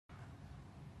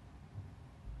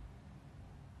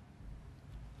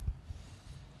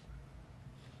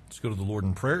Let's go to the Lord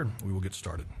in prayer. We will get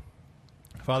started.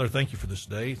 Father, thank you for this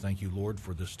day. Thank you, Lord,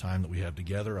 for this time that we have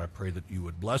together. I pray that you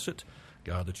would bless it.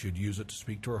 God, that you'd use it to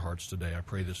speak to our hearts today. I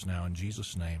pray this now in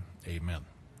Jesus' name. Amen.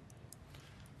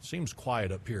 It seems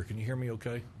quiet up here. Can you hear me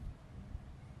okay?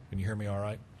 Can you hear me all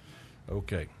right?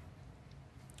 Okay.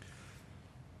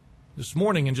 This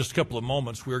morning, in just a couple of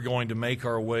moments, we're going to make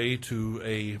our way to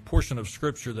a portion of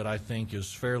Scripture that I think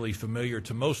is fairly familiar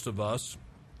to most of us.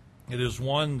 It is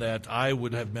one that I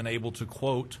would have been able to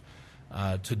quote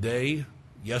today,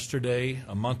 yesterday,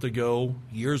 a month ago,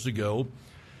 years ago.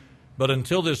 But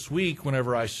until this week,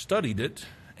 whenever I studied it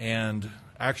and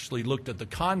actually looked at the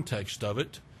context of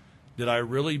it, did I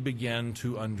really begin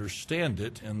to understand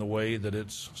it in the way that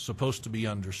it's supposed to be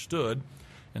understood.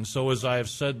 And so, as I have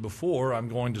said before, I'm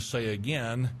going to say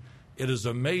again, it is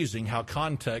amazing how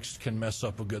context can mess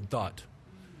up a good thought.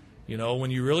 You know,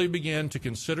 when you really begin to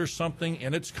consider something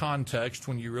in its context,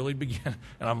 when you really begin,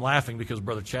 and I'm laughing because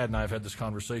Brother Chad and I have had this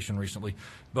conversation recently,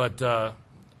 but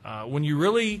when you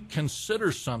really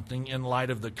consider something in light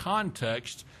of the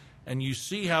context and you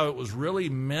see how it was really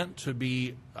meant to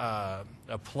be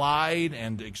applied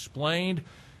and explained,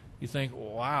 you think,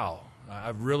 wow,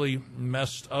 I've really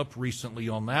messed up recently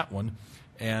on that one,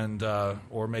 and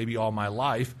or maybe all my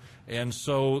life. And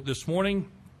so this morning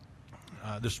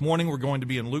we're going to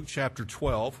be in Luke chapter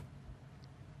 12.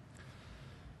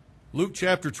 Luke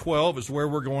chapter 12 is where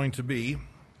we're going to be.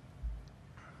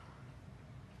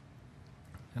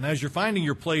 And as you're finding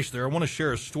your place there, I want to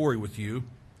share a story with you.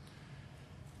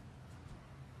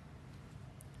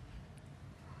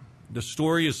 The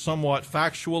story is somewhat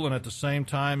factual, and at the same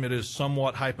time it is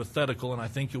somewhat hypothetical, and I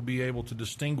think you'll be able to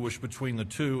distinguish between the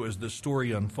two as this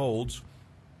story unfolds.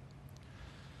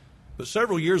 But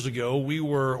several years ago, we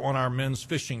were on our men's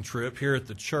fishing trip here at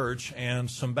the church,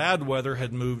 and some bad weather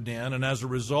had moved in, and as a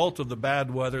result of the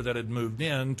bad weather that had moved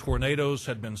in, tornadoes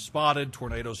had been spotted,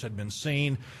 tornadoes had been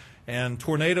seen, and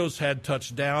tornadoes had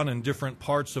touched down in different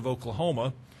parts of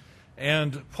Oklahoma.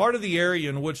 And part of the area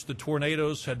in which the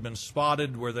tornadoes had been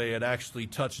spotted, where they had actually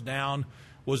touched down,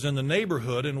 was in the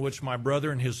neighborhood in which my brother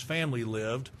and his family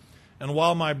lived. And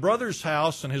while my brother's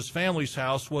house and his family's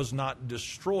house was not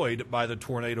destroyed by the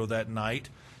tornado that night,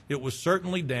 it was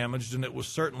certainly damaged and it was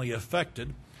certainly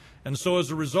affected. And so as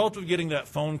a result of getting that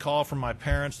phone call from my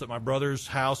parents that my brother's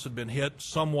house had been hit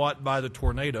somewhat by the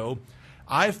tornado,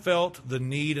 I felt the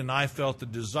need and I felt the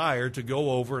desire to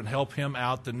go over and help him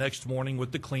out the next morning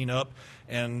with the cleanup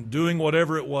and doing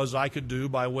whatever it was I could do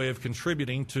by way of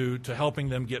contributing to helping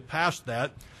them get past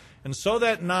that. And so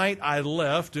that night I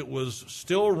left. It was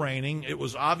still raining. It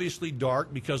was obviously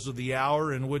dark because of the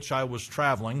hour in which I was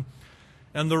traveling.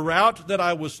 And the route that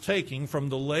I was taking from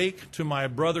the lake to my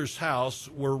brother's house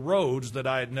were roads that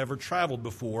I had never traveled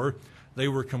before. They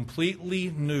were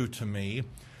completely new to me.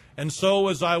 And so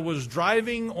as I was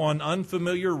driving on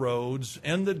unfamiliar roads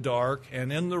in the dark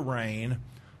and in the rain,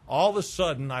 all of a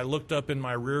sudden I looked up in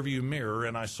my rearview mirror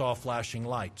and I saw flashing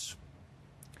lights.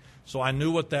 So I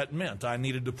knew what that meant. I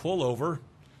needed to pull over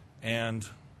and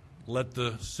let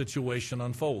the situation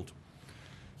unfold.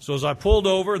 So as I pulled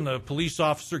over and the police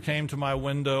officer came to my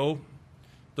window,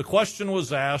 the question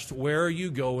was asked, "Where are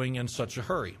you going in such a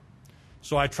hurry?"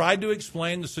 So I tried to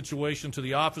explain the situation to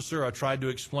the officer. I tried to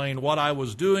explain what I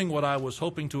was doing, what I was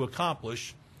hoping to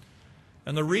accomplish.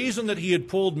 And the reason that he had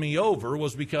pulled me over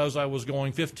was because I was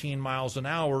going 15 miles an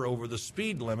hour over the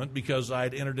speed limit because I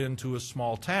had entered into a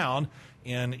small town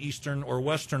in eastern or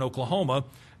western Oklahoma,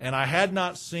 and I had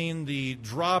not seen the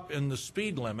drop in the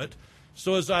speed limit.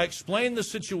 So as I explained the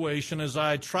situation, as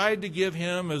I tried to give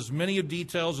him as many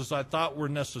details as I thought were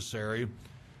necessary,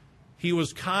 he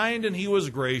was kind and he was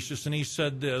gracious, and he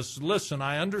said this, "Listen,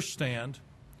 I understand.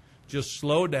 Just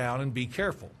slow down and be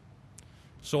careful."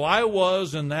 So I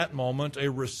was, in that moment, a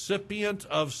recipient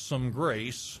of some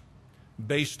grace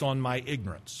based on my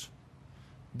ignorance.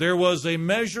 There was a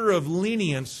measure of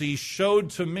leniency showed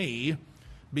to me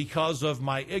because of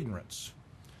my ignorance.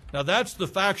 Now, that's the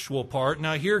factual part.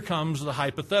 Now, here comes the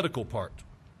hypothetical part.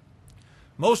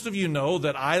 Most of you know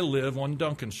that I live on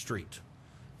Duncan Street.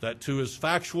 That, too, is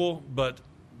factual, but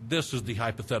this is the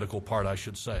hypothetical part, I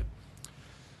should say.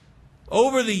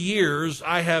 Over the years,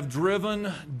 I have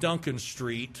driven Duncan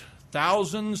Street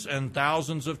thousands and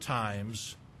thousands of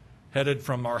times, headed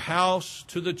from our house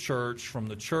to the church, from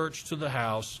the church to the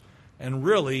house, and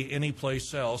really any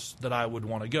place else that I would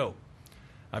want to go.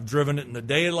 I've driven it in the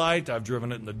daylight, I've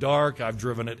driven it in the dark, I've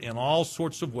driven it in all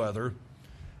sorts of weather.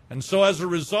 And so as a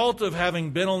result of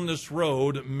having been on this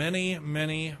road many,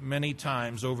 many, many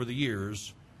times over the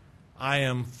years, I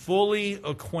am fully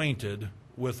acquainted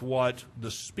with what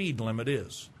the speed limit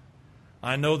is.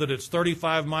 I know that it's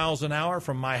 35 miles an hour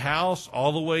from my house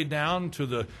all the way down to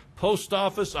the post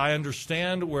office. I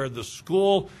understand where the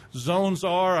school zones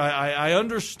are. I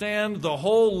understand the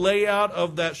whole layout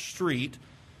of that street.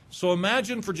 So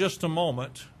imagine for just a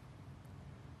moment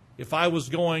if I was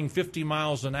going 50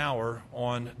 miles an hour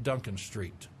on Duncan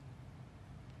Street.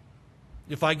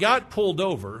 If I got pulled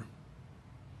over,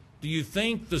 do you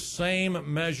think the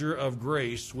same measure of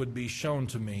grace would be shown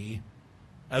to me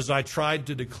as I tried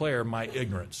to declare my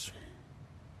ignorance?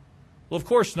 Well, of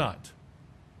course not.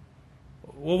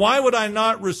 Well, why would I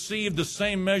not receive the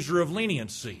same measure of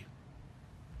leniency?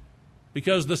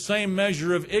 Because the same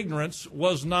measure of ignorance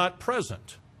was not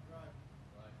present.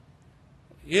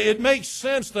 It makes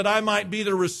sense that I might be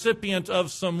the recipient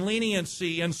of some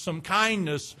leniency and some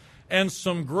kindness and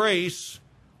some grace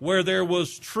where there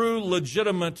was true,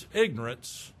 legitimate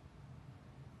ignorance.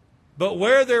 But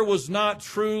where there was not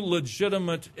true,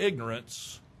 legitimate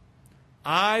ignorance,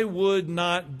 I would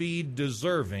not be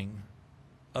deserving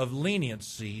of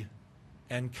leniency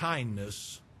and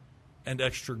kindness and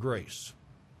extra grace.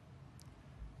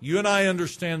 You and I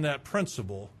understand that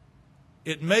principle.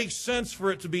 It makes sense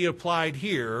for it to be applied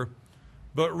here,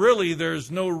 but really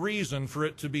there's no reason for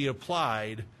it to be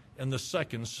applied in the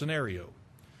second scenario.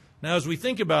 Now, as we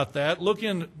think about that, look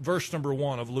in verse number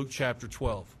 1 of Luke chapter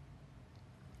 12.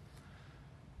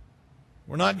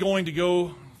 We're not going to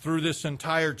go through this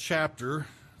entire chapter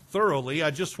thoroughly.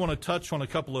 I just want to touch on a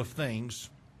couple of things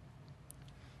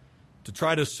to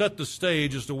try to set the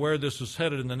stage as to where this is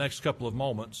headed in the next couple of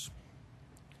moments.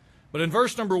 But in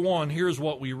verse number 1, here's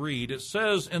what we read. It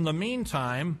says, "In the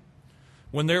meantime,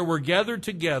 when there were gathered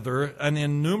together an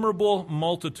innumerable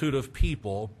multitude of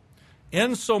people,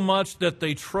 insomuch that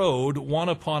they trode one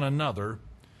upon another,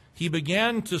 he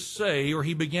began to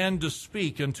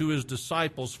speak unto his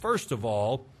disciples, first of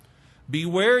all,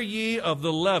 beware ye of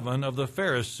the leaven of the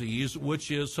Pharisees, which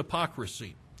is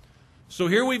hypocrisy." So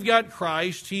here we've got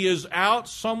Christ. He is out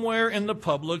somewhere in the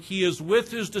public. He is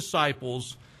with his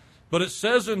disciples. But it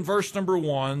says in verse number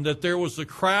 1 that there was a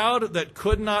crowd that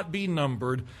could not be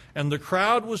numbered, and the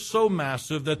crowd was so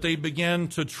massive that they began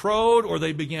to trode, or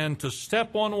they began to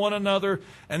step on one another.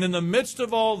 And in the midst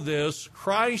of all this,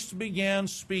 Christ began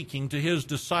speaking to his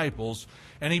disciples,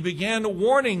 and he began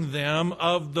warning them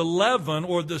of the leaven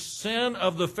or the sin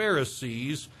of the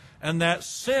Pharisees. And that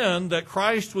sin that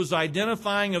Christ was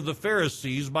identifying of the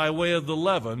Pharisees by way of the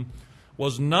leaven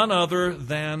was none other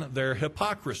than their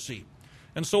hypocrisy.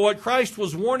 And so what Christ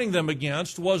was warning them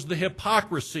against was the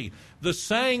hypocrisy, the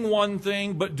saying one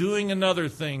thing but doing another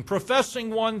thing,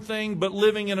 professing one thing but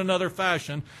living in another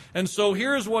fashion. And so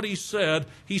here's what he said.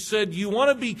 He said, you want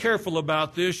to be careful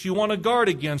about this. You want to guard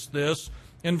against this.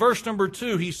 In verse number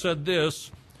 2, he said this,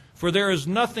 "For there is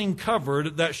nothing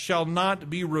covered that shall not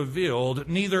be revealed,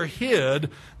 neither hid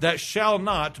that shall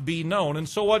not be known." And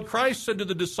so what Christ said to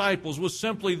the disciples was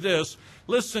simply this: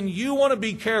 listen, you want to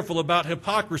be careful about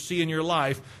hypocrisy in your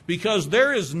life, because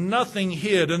there is nothing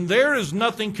hid and there is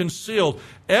nothing concealed.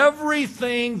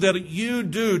 Everything that you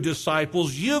do,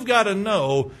 disciples, you've got to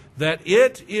know that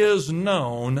it is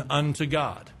known unto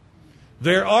God.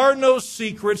 There are no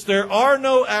secrets, there are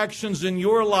no actions in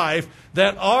your life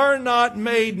that are not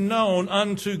made known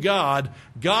unto God.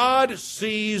 God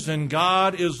sees and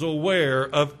God is aware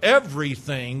of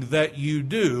everything that you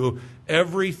do,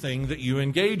 everything that you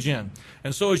engage in.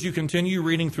 And so as you continue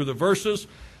reading through the verses,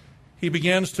 he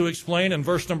begins to explain in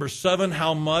verse number 7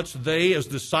 how much they as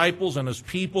disciples and as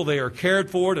people, they are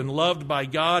cared for and loved by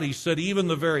God. He said, even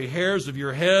the very hairs of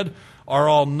your head are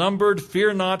all numbered.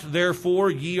 Fear not, therefore,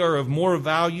 ye are of more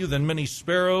value than many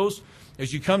sparrows.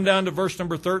 As you come down to verse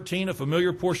number 13, a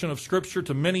familiar portion of Scripture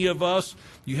to many of us,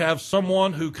 you have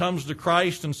someone who comes to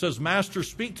Christ and says, "Master,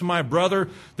 speak to my brother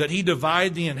that he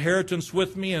divide the inheritance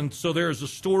with me." And so there is a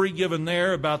story given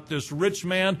there about this rich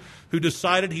man who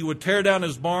decided he would tear down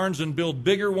his barns and build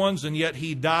bigger ones, and yet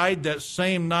he died that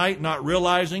same night, not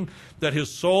realizing that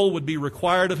his soul would be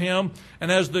required of him.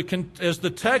 And as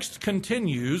the text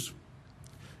continues,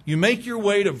 you make your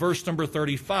way to verse number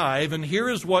 35, and here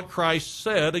is what Christ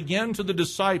said again to the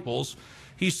disciples.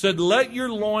 He said, "Let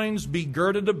your loins be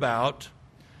girded about,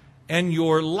 and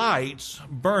your lights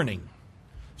burning."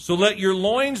 So let your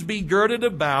loins be girded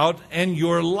about, and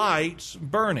your lights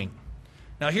burning.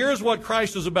 Now here's what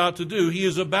Christ is about to do. He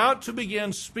is about to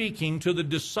begin speaking to the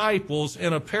disciples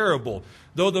in a parable.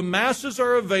 Though the masses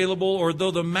are available, or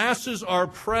though the masses are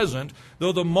present,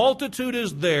 though the multitude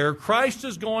is there, Christ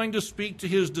is going to speak to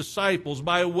his disciples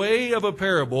by way of a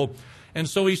parable. And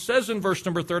so he says in verse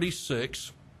number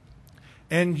 36,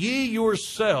 "And ye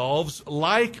yourselves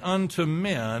like unto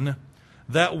men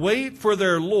that wait for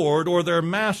their Lord or their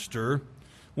master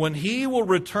when he will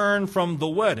return from the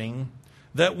wedding,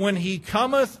 that when he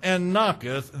cometh and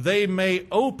knocketh, they may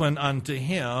open unto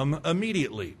him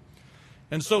immediately.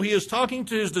 And so he is talking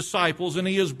to his disciples, and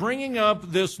he is bringing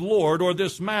up this Lord or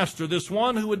this master, this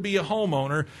one who would be a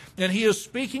homeowner, and he is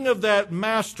speaking of that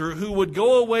master who would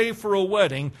go away for a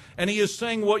wedding, and he is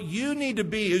saying what you need to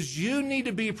be is you need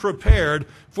to be prepared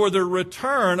for the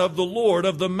return of the Lord,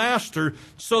 of the master,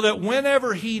 so that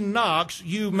whenever he knocks,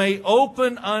 you may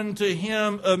open unto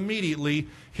him immediately.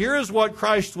 Here is what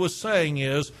Christ was saying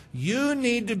is, you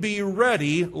need to be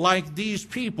ready like these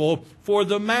people for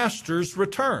the master's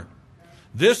return.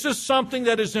 This is something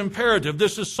that is imperative.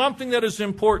 This is something that is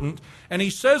important. And he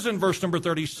says in verse number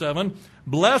 37,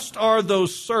 blessed are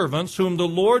those servants whom the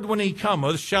Lord, when he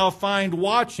cometh, shall find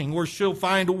watching, or shall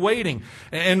find waiting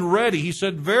and ready. He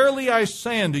said, verily I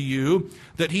say unto you,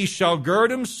 that he shall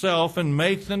gird himself and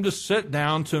make them to sit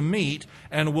down to meat,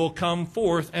 and will come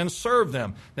forth and serve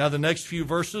them. Now the next few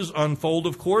verses unfold,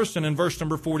 of course, and in verse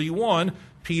number 41,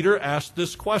 Peter asked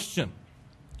this question.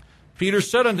 Peter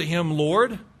said unto him,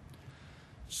 Lord,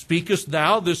 speakest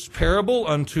thou this parable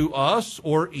unto us,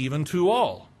 or even to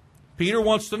all? Peter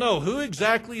wants to know, who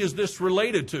exactly is this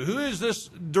related to? Who is this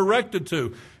directed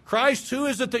to? Christ, who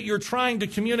is it that you're trying to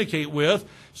communicate with?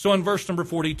 So in verse number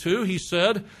 42, he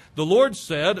said, the Lord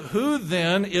said, who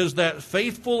then is that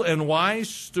faithful and wise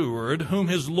steward, whom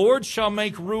his Lord shall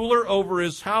make ruler over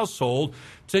his household,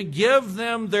 to give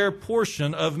them their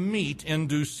portion of meat in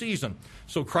due season?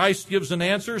 So Christ gives an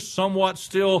answer, somewhat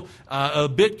still a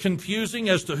bit confusing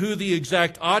as to who the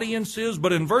exact audience is.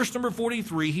 But in verse number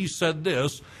 43, he said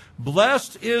this,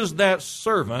 blessed is that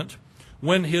servant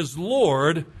when his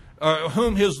Lord,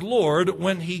 whom his Lord,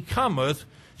 when he cometh,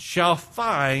 shall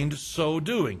find so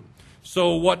doing.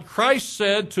 So what Christ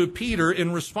said to Peter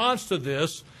in response to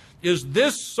this is,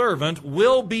 this servant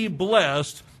will be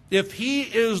blessed if he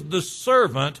is the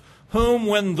servant whom,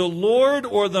 when the Lord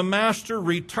or the master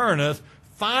returneth,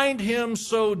 find him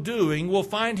so doing. Will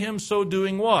find him so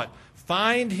doing what?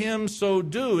 Find him so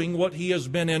doing what he has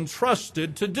been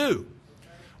entrusted to do.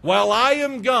 While I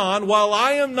am gone, while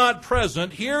I am not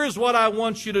present, here is what I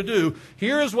want you to do.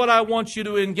 Here is what I want you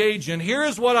to engage in. Here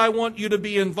is what I want you to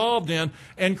be involved in.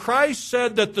 And Christ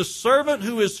said that the servant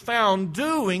who is found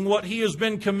doing what he has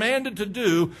been commanded to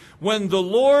do, when the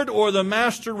Lord or the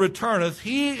master returneth,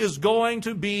 he is going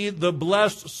to be the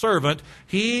blessed servant.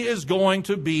 He is going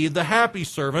to be the happy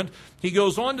servant. He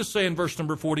goes on to say in verse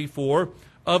number 44,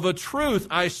 of a truth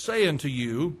I say unto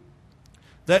you,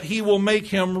 that he will make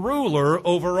him ruler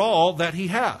over all that he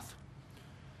hath.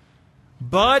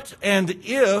 But, and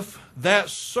if that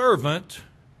servant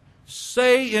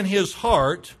say in his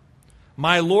heart,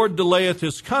 my Lord delayeth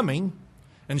his coming,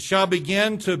 and shall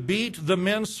begin to beat the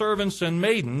men servants and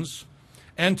maidens,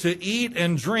 and to eat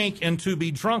and drink and to be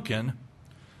drunken,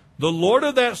 the Lord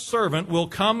of that servant will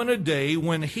come in a day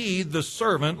when he, the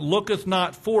servant, looketh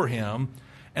not for him,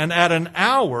 and at an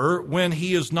hour when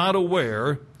he is not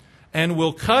aware, and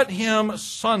will cut him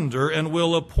sunder, and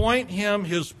will appoint him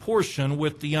his portion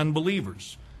with the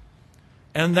unbelievers.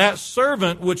 And that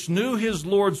servant which knew his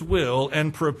Lord's will,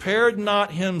 and prepared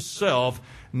not himself,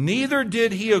 neither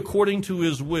did he according to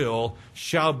his will,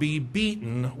 shall be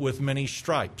beaten with many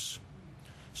stripes.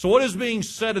 So what is being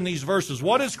said in these verses?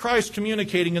 What is Christ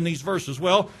communicating in these verses?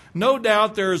 Well, no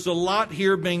doubt there is a lot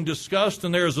here being discussed,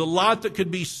 and there is a lot that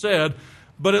could be said.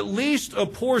 But at least a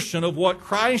portion of what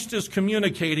Christ is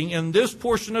communicating in this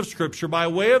portion of Scripture by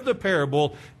way of the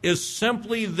parable is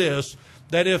simply this,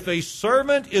 that if a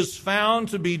servant is found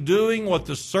to be doing what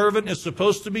the servant is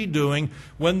supposed to be doing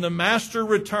when the master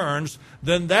returns,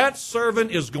 then that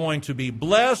servant is going to be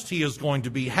blessed, he is going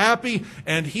to be happy,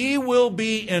 and he will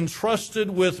be entrusted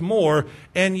with more.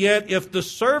 And yet if the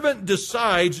servant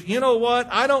decides, you know what,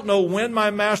 I don't know when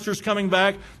my master's coming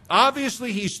back,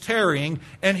 obviously he's tarrying,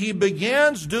 and he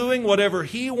begins doing whatever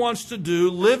he wants to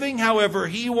do, living however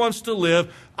he wants to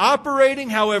live,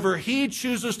 operating however he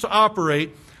chooses to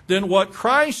operate, then what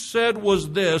Christ said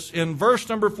was this in verse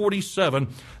number 47,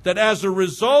 that as a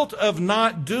result of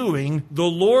not doing the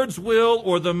Lord's will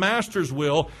or the master's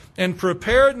will, and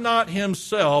prepared not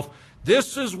himself,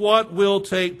 this is what will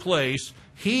take place.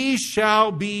 He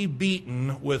shall be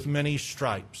beaten with many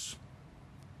stripes.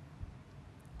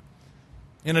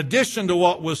 In addition to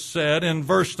what was said in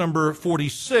verse number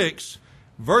 46,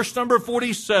 verse number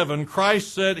 47,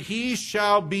 Christ said, he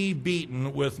shall be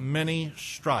beaten with many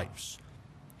stripes.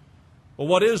 Well,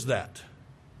 what is that?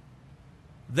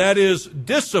 That is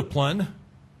discipline.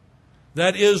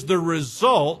 That is the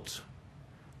result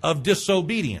of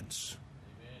disobedience.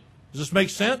 Does this make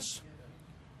sense?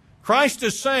 Christ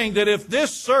is saying that if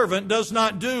this servant does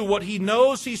not do what he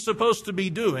knows he's supposed to be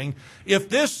doing, if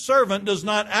this servant does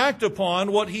not act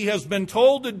upon what he has been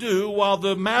told to do while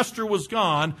the master was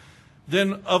gone,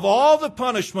 then of all the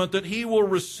punishment that he will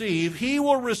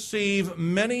receive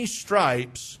many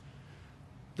stripes.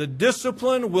 The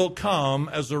discipline will come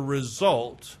as a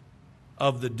result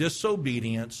of the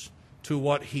disobedience to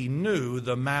what he knew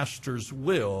the master's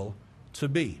will to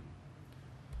be.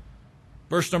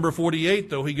 Verse number 48,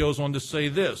 though, he goes on to say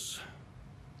this: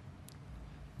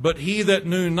 but he that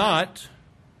knew not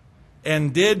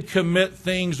and did commit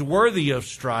things worthy of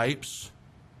stripes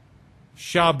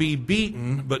shall be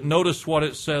beaten, but notice what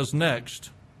it says next,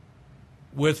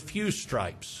 with few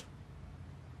stripes.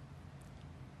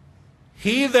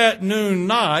 He that knew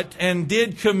not and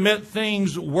did commit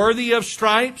things worthy of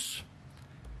stripes,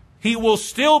 he will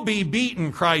still be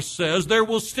beaten, Christ says. There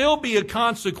will still be a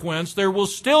consequence. There will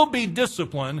still be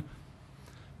discipline.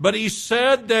 But he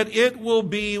said that it will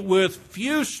be with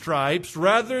few stripes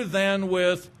rather than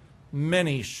with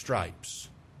many stripes.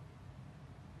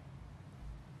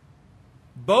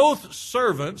 Both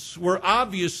servants were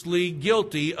obviously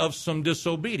guilty of some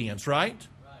disobedience, right?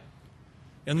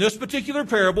 In this particular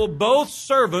parable, both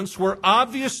servants were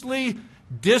obviously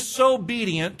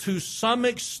disobedient to some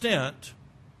extent,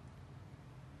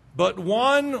 but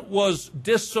one was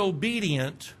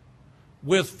disobedient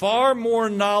with far more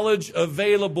knowledge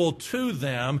available to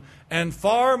them and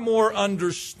far more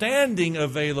understanding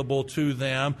available to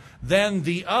them than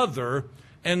the other.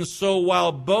 And so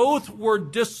while both were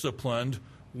disciplined,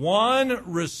 one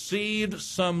received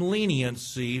some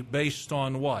leniency based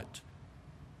on what?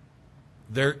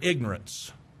 Their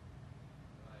ignorance.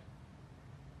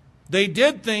 They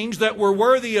did things that were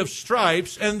worthy of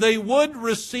stripes, and they would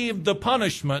receive the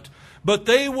punishment, but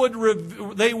they would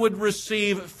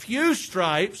receive few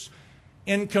stripes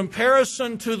in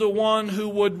comparison to the one who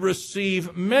would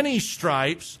receive many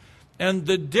stripes, and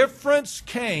the difference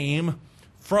came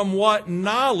from what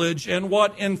knowledge and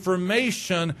what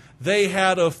information they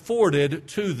had afforded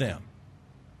to them.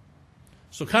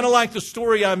 So kind of like the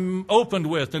story I opened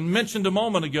with and mentioned a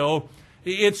moment ago,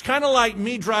 it's kind of like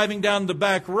me driving down the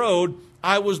back road.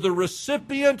 I was the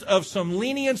recipient of some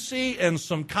leniency and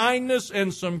some kindness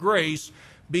and some grace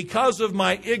because of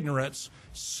my ignorance,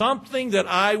 something that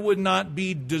I would not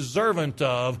be deserving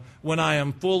of when I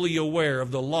am fully aware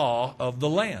of the law of the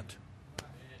land.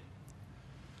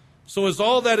 So as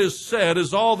all that is said,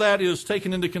 as all that is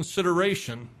taken into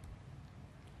consideration,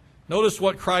 notice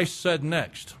what Christ said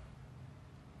next.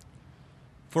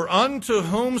 For unto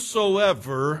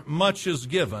whomsoever much is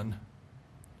given,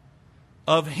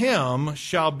 of him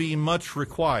shall be much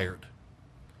required.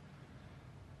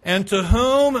 And to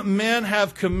whom men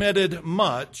have committed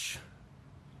much,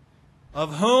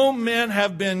 of whom men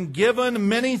have been given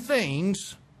many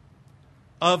things,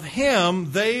 of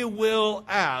him they will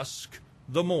ask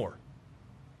the more.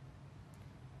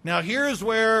 Now here's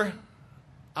where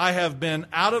I have been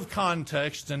out of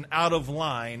context and out of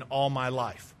line all my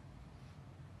life.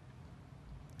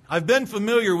 I've been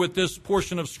familiar with this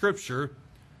portion of Scripture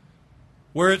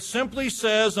where it simply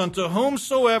says, unto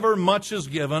whomsoever much is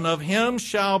given, of him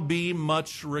shall be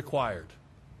much required.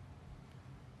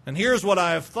 And here's what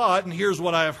I have thought, and here's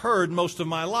what I have heard most of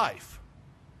my life.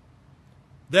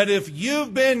 That if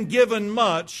you've been given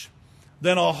much,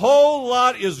 then a whole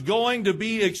lot is going to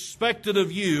be expected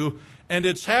of you, and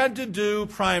it's had to do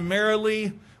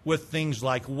primarily with things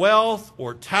like wealth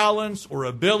or talents or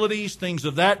abilities, things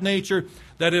of that nature,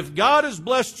 that if God has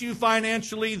blessed you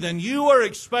financially, then you are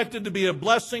expected to be a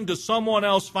blessing to someone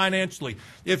else financially.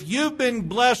 If you've been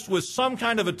blessed with some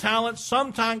kind of a talent,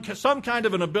 some kind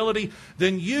of an ability,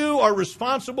 then you are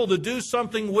responsible to do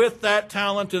something with that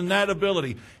talent and that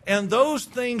ability. And those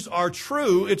things are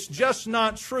true. It's just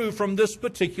not true from this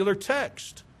particular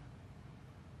text.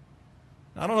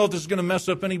 I don't know if this is going to mess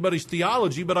up anybody's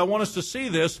theology, but I want us to see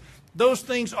this. Those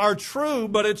things are true,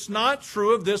 but it's not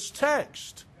true of this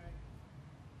text.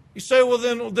 You say, well,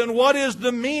 then what is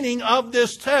the meaning of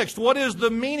this text? What is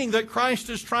the meaning that Christ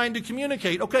is trying to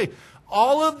communicate? Okay,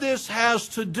 all of this has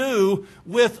to do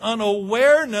with an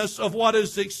awareness of what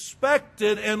is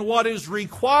expected and what is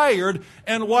required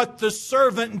and what the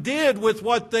servant did with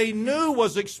what they knew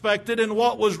was expected and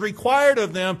what was required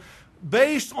of them,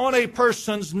 based on a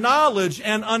person's knowledge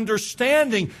and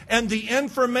understanding and the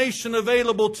information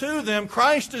available to them.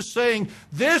 Christ is saying,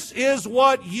 this is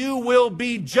what you will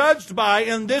be judged by,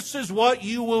 and this is what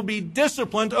you will be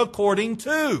disciplined according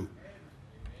to.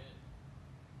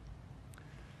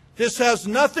 This has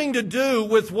nothing to do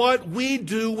with what we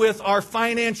do with our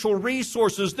financial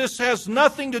resources. This has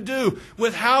nothing to do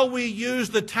with how we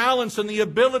use the talents and the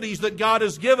abilities that God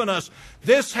has given us.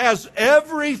 This has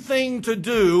everything to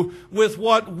do with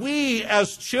what we,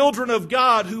 as children of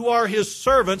God who are His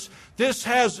servants, this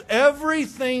has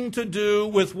everything to do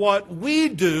with what we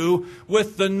do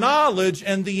with the knowledge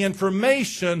and the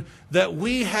information that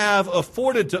we have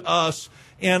afforded to us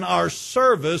in our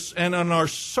service and in our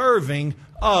serving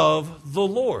of the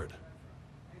Lord.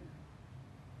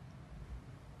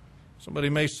 Somebody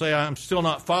may say, I'm still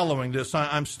not following this.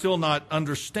 I'm still not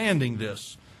understanding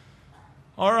this.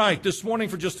 All right, this morning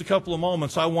for just a couple of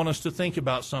moments, I want us to think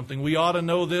about something. We ought to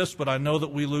know this, but I know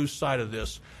that we lose sight of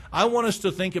this. I want us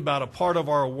to think about a part of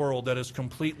our world that is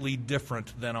completely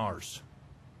different than ours.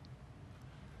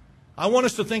 I want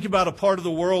us to think about a part of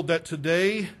the world that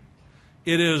today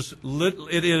it is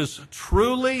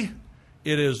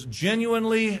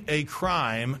genuinely a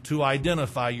crime to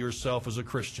identify yourself as a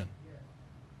Christian.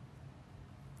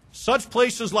 Such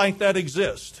places like that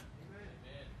exist.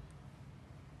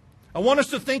 I want us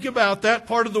to think about that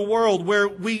part of the world where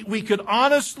we could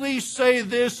honestly say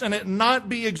this and it not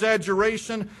be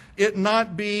exaggeration, it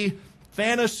not be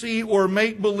fantasy or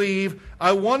make-believe.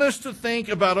 I want us to think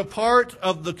about a part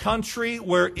of the country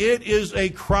where it is a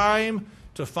crime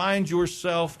to find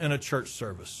yourself in a church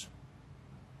service.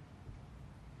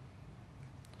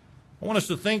 I want us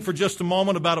to think for just a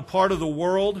moment about a part of the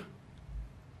world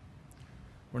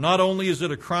where not only is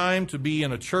it a crime to be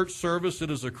in a church service, it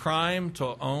is a crime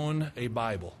to own a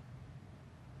Bible.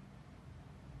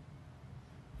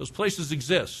 Those places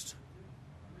exist.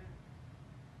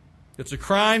 It's a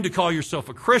crime to call yourself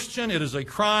a Christian. It is a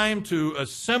crime to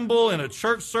assemble in a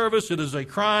church service. It is a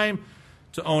crime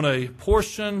to own a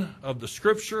portion of the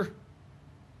Scripture.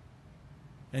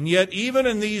 And yet, even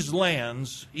in these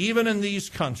lands, even in these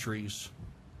countries,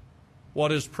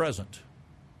 what is present?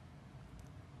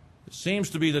 It seems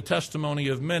to be the testimony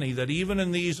of many that even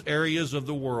in these areas of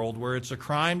the world where it's a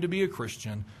crime to be a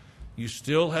Christian, you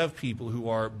still have people who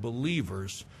are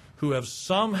believers who have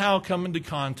somehow come into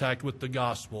contact with the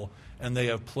gospel and they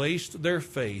have placed their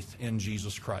faith in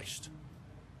Jesus Christ.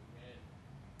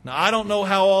 Now, I don't know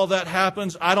how all that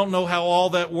happens. I don't know how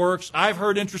all that works. I've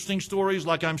heard interesting stories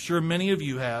like I'm sure many of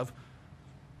you have.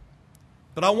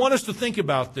 But I want us to think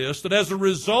about this, that as a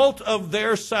result of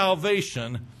their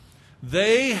salvation,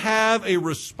 they have a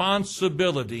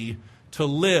responsibility to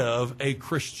live a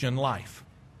Christian life.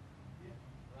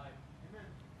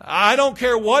 I don't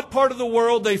care what part of the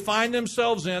world they find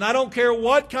themselves in. I don't care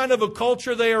what kind of a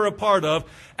culture they are a part of.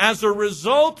 As a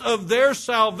result of their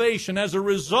salvation, as a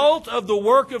result of the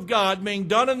work of God being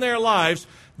done in their lives,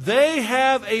 they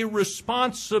have a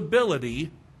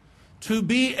responsibility to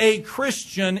be a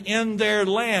Christian in their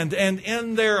land and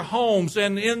in their homes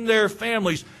and in their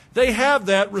families. They have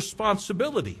that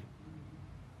responsibility.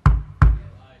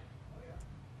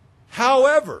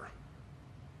 However,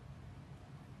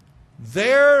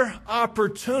 their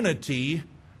opportunity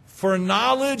for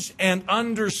knowledge and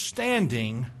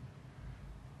understanding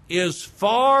is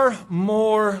far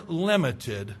more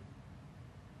limited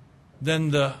than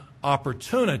the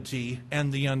opportunity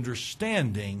and the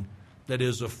understanding that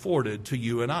is afforded to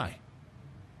you and I.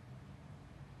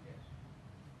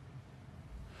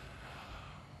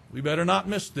 We better not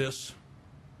miss this.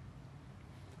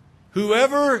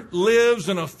 Whoever lives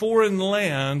in a foreign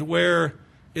land where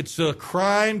it's a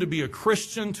crime to be a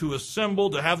Christian, to assemble,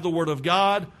 to have the Word of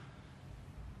God,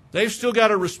 they've still got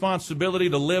a responsibility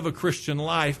to live a Christian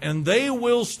life, and they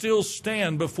will still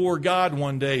stand before God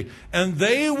one day, and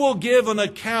they will give an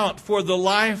account for the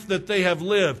life that they have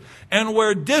lived. And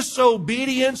where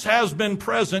disobedience has been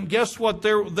present, guess what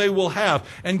they will have?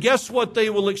 And guess what they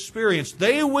will experience?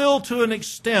 They will, to an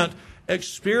extent,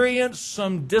 experience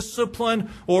some discipline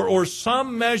or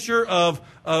some measure of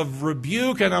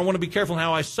rebuke, and I want to be careful in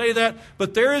how I say that,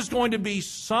 but there is going to be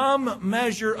some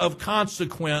measure of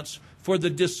consequence for the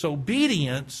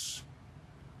disobedience,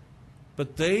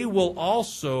 but they will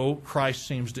also, Christ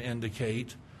seems to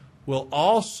indicate, will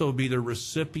also be the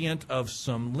recipient of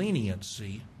some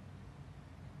leniency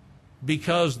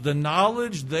because the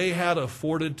knowledge they had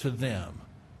afforded to them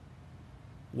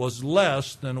was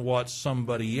less than what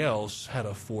somebody else had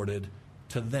afforded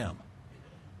to them.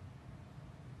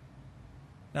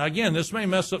 Now again, this may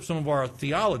mess up some of our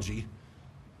theology,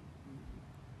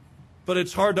 but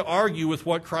it's hard to argue with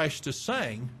what Christ is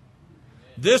saying.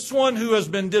 This one who has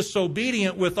been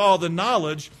disobedient with all the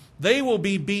knowledge, they will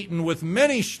be beaten with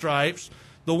many stripes.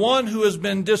 The one who has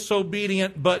been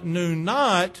disobedient but knew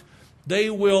not, they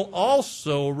will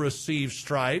also receive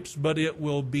stripes, but it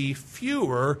will be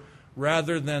fewer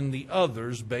rather than the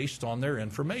others based on their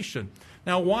information.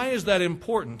 Now, why is that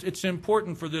important? It's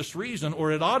important for this reason,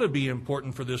 or it ought to be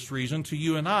important for this reason to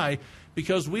you and I,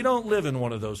 because we don't live in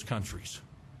one of those countries.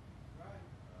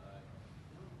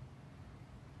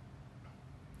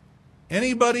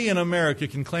 Anybody in America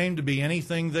can claim to be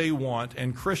anything they want,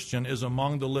 and Christian is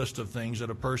among the list of things that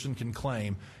a person can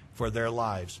claim for their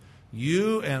lives.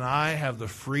 You and I have the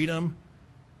freedom,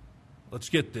 let's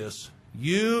get this,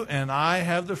 you and I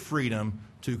have the freedom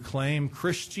to claim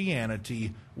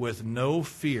Christianity with no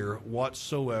fear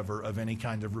whatsoever of any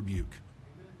kind of rebuke.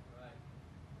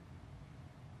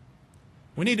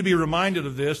 We need to be reminded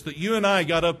of this, that you and I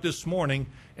got up this morning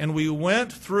and we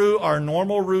went through our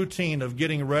normal routine of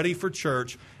getting ready for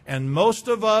church, and most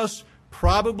of us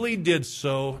probably did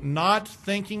so not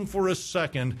thinking for a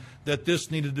second that this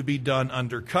needed to be done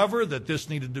undercover, that this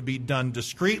needed to be done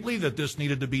discreetly, that this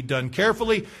needed to be done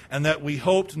carefully, and that we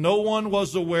hoped no one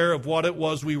was aware of what it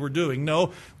was we were doing.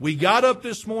 No, we got up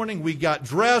this morning, we got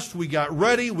dressed, we got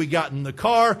ready, we got in the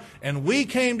car, and we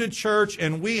came to church,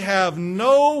 and we have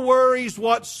no worries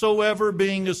whatsoever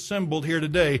being assembled here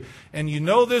today. And you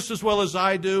know this as well as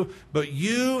I do, but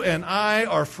you and I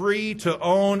are free to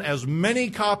own as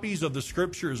many copies of the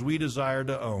Scripture as we desire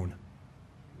to own.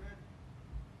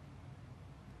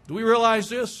 Do we realize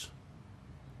this?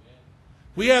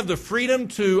 We have the freedom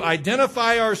to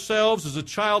identify ourselves as a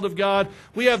child of God.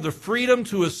 We have the freedom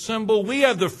to assemble. We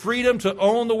have the freedom to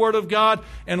own the Word of God.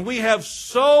 And we have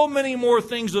so many more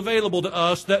things available to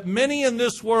us that many in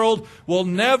this world will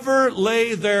never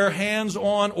lay their hands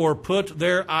on or put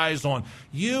their eyes on.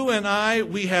 You and I,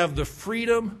 we have the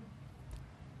freedom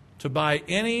to buy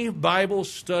any Bible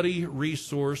study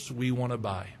resource we want to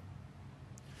buy.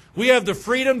 We have the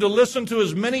freedom to listen to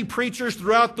as many preachers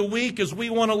throughout the week as we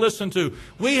want to listen to.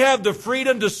 We have the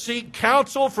freedom to seek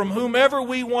counsel from whomever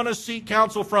we want to seek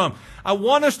counsel from. I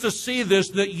want us to see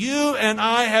this, that you and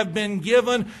I have been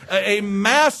given a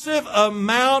massive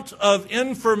amount of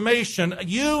information.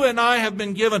 You and I have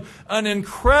been given an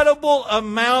incredible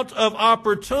amount of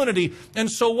opportunity.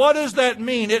 And so what does that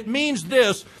mean? It means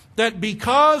this, that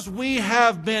because we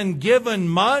have been given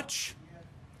much,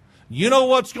 you know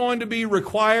what's going to be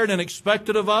required and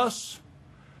expected of us?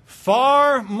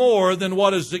 Far more than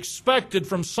what is expected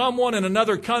from someone in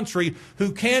another country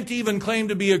who can't even claim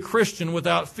to be a Christian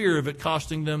without fear of it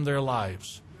costing them their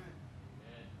lives.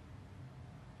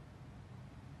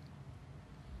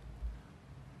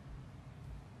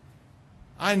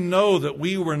 I know that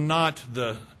we were not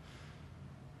the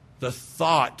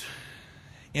thought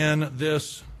in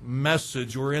this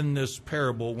message or in this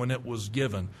parable when it was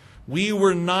given. We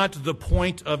were not the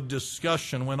point of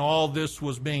discussion when all this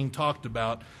was being talked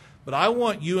about. But I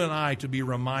want you and I to be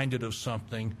reminded of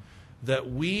something, that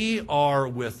we are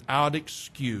without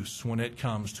excuse when it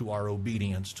comes to our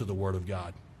obedience to the Word of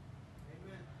God.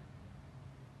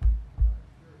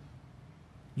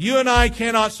 You and I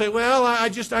cannot say, well, I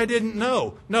didn't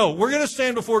know. No, we're going to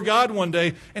stand before God one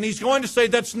day, and He's going to say,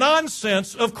 that's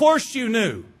nonsense. Of course you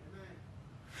knew.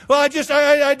 Well,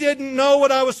 I didn't know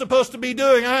what I was supposed to be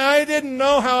doing. I didn't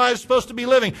know how I was supposed to be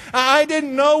living. I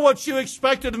didn't know what you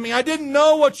expected of me. I didn't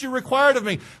know what you required of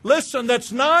me. Listen,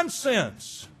 that's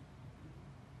nonsense.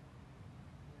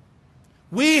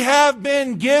 We have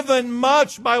been given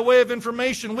much by way of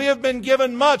information. We have been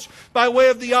given much by way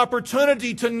of the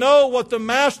opportunity to know what the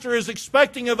Master is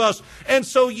expecting of us. And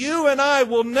so you and I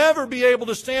will never be able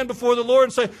to stand before the Lord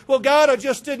and say, well, God, I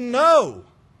just didn't know.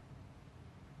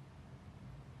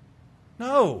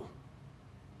 No.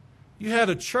 You had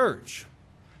a church.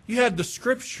 You had the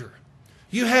Scripture.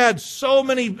 You had so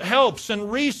many helps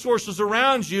and resources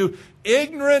around you.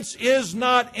 Ignorance is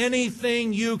not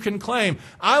anything you can claim.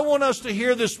 I want us to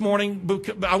hear this morning.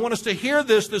 I want us to hear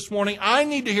this morning. I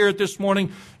need to hear it this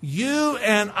morning. You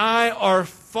and I are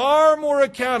far more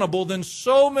accountable than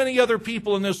so many other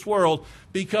people in this world,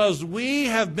 because we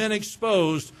have been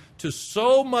exposed to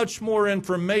so much more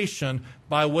information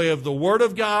by way of the Word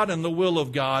of God and the will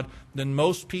of God than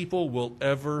most people will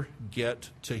ever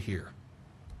get to hear.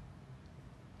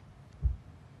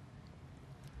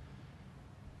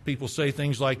 People say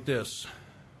things like this.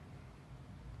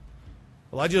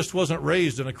 Well, I just wasn't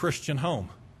raised in a Christian home.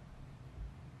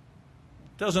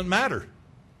 It doesn't matter.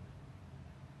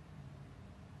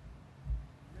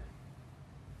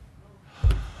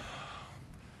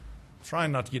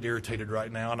 Trying not to get irritated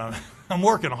right now, and I'm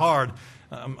working hard.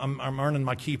 I'm earning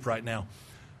my keep right now.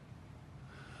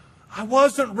 I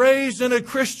wasn't raised in a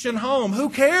Christian home. Who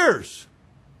cares?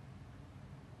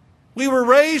 We were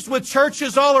raised with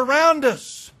churches all around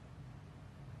us.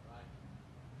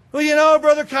 Well,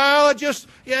 Brother Kyle, I just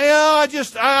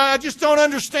don't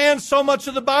understand so much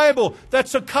of the Bible.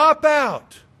 That's a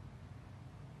cop-out.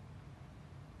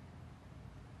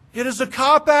 It is a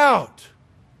cop-out.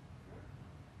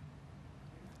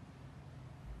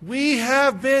 We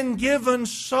have been given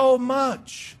so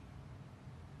much.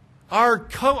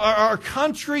 Our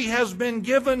country has been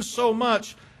given so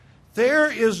much.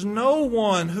 There is no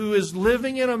one who is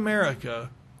living in America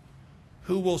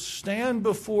who will stand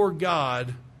before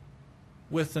God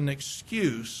with an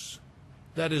excuse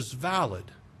that is valid,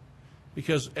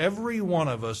 because every one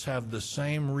of us have the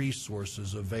same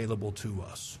resources available to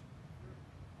us.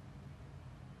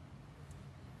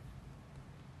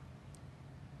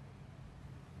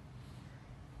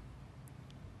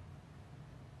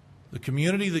 The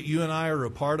community that you and I are a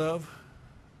part of,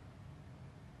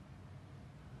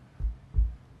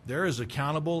 they're as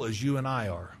accountable as you and I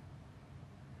are.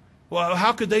 Well,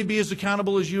 how could they be as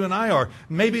accountable as you and I are?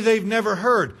 Maybe they've never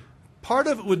heard. Part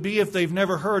of it would be, if they've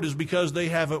never heard, is because they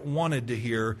haven't wanted to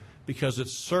hear, because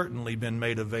it's certainly been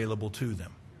made available to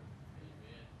them.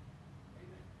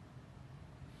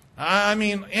 I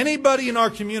mean, anybody in our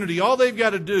community, all they've got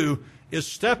to do is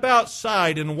step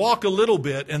outside and walk a little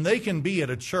bit, and they can be at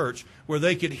a church where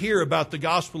they could hear about the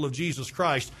gospel of Jesus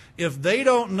Christ. If they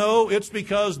don't know, it's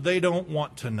because they don't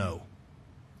want to know.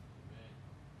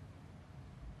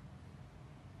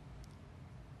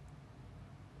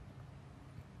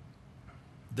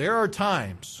 There are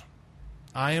times,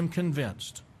 I am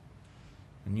convinced,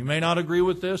 and you may not agree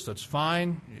with this, that's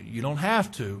fine, you don't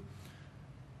have to,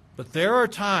 but there are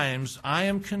times I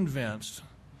am convinced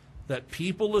that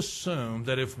people assume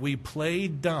that if we play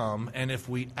dumb and if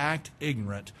we act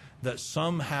ignorant, that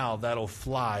somehow that'll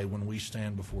fly when we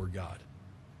stand before God.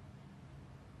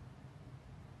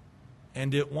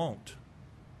 And it won't.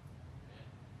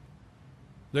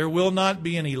 There will not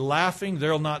be any laughing.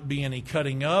 There will not be any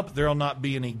cutting up. There will not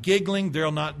be any giggling. There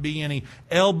will not be any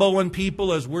elbowing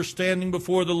people as we're standing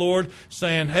before the Lord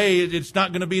saying, hey, it's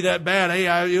not going to be that bad. Hey,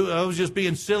 I was just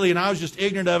being silly and I was just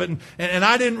ignorant of it and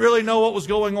I didn't really know what was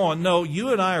going on. No,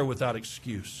 you and I are without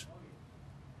excuse.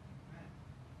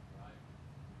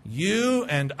 You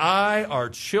and I, our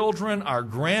children, our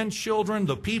grandchildren,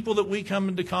 the people that we come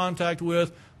into contact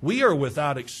with, we are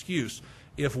without excuse.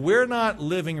 If we're not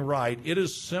living right, it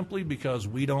is simply because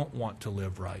we don't want to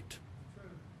live right.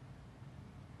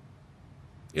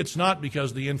 It's not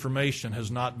because the information has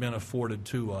not been afforded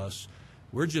to us.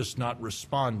 We're just not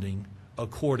responding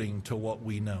according to what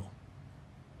we know.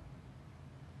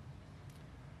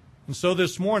 And so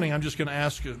this morning, I'm just going to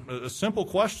ask a simple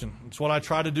question. It's what I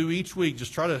try to do each week,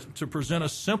 just try to present a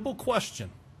simple question.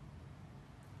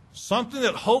 Something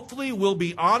that hopefully will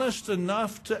be honest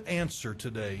enough to answer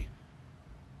today.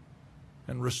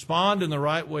 And respond in the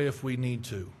right way if we need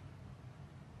to.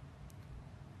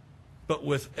 But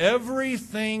with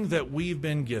everything that we've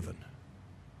been given,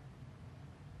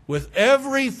 with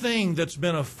everything that's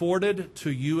been afforded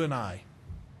to you and I,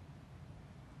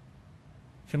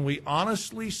 can we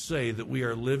honestly say that we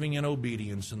are living in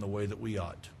obedience in the way that we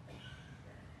ought?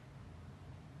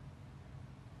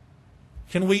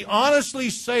 Can we honestly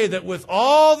say that with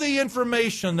all the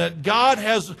information that God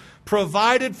has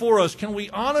provided for us, can we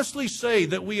honestly say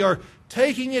that we are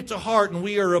taking it to heart and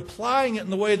we are applying it in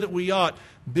the way that we ought,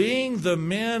 being the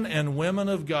men and women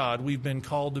of God we've been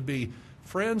called to be?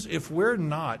 Friends, if we're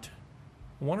not,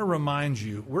 I want to remind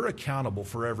you, we're accountable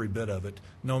for every bit of it,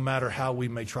 no matter how we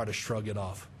may try to shrug it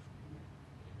off.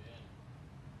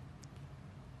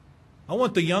 I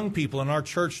want the young people in our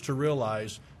church to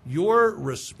realize you're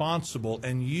responsible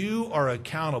and you are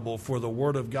accountable for the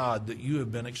Word of God that you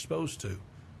have been exposed to.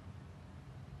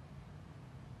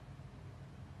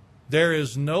 There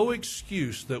is no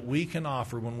excuse that we can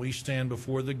offer when we stand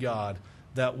before the God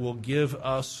that will give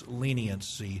us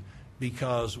leniency,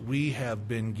 because we have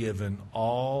been given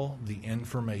all the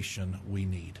information we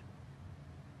need.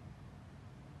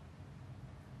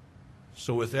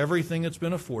 So with everything that's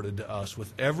been afforded to us,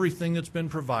 with everything that's been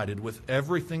provided, with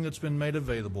everything that's been made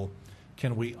available,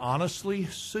 can we honestly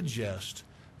suggest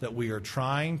that we are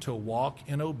trying to walk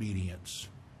in obedience?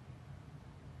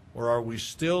 Or are we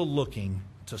still looking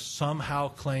to somehow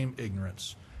claim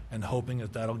ignorance and hoping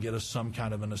that that'll get us some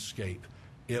kind of an escape?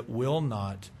 It will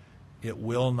not. It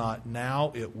will not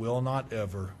now. It will not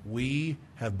ever. We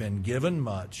have been given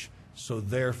much, so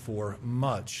therefore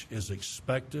much is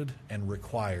expected and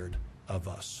required of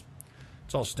us.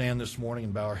 Let's all stand this morning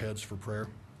and bow our heads for prayer.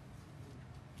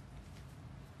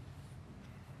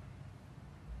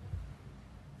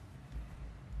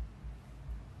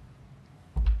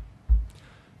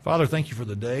 Father, thank you for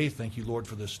the day. Thank you, Lord,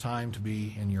 for this time to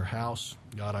be in your house.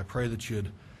 God, I pray that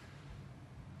you'd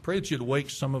Pray that you'd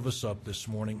wake some of us up this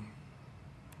morning.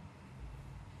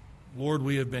 Lord,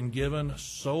 we have been given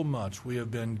so much. We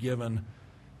have been given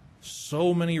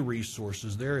so many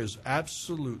resources. There is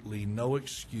absolutely no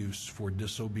excuse for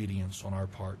disobedience on our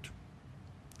part.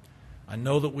 I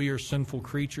know that we are sinful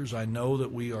creatures. I know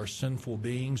that we are sinful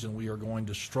beings and we are going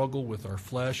to struggle with our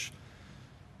flesh.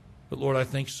 But Lord, I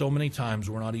think so many times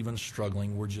we're not even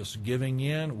struggling. We're just giving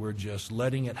in. We're just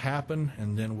letting it happen,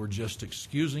 and then we're just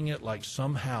excusing it like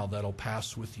somehow that'll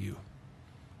pass with you.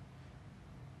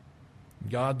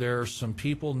 God, there are some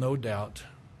people, no doubt,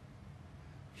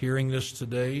 hearing this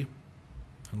today.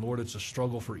 And Lord, it's a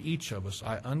struggle for each of us.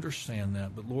 I understand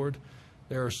that. But Lord,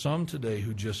 there are some today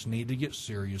who just need to get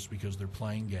serious because they're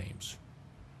playing games.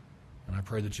 And I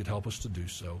pray that you'd help us to do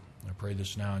so. I pray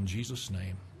this now in Jesus'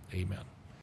 name. Amen.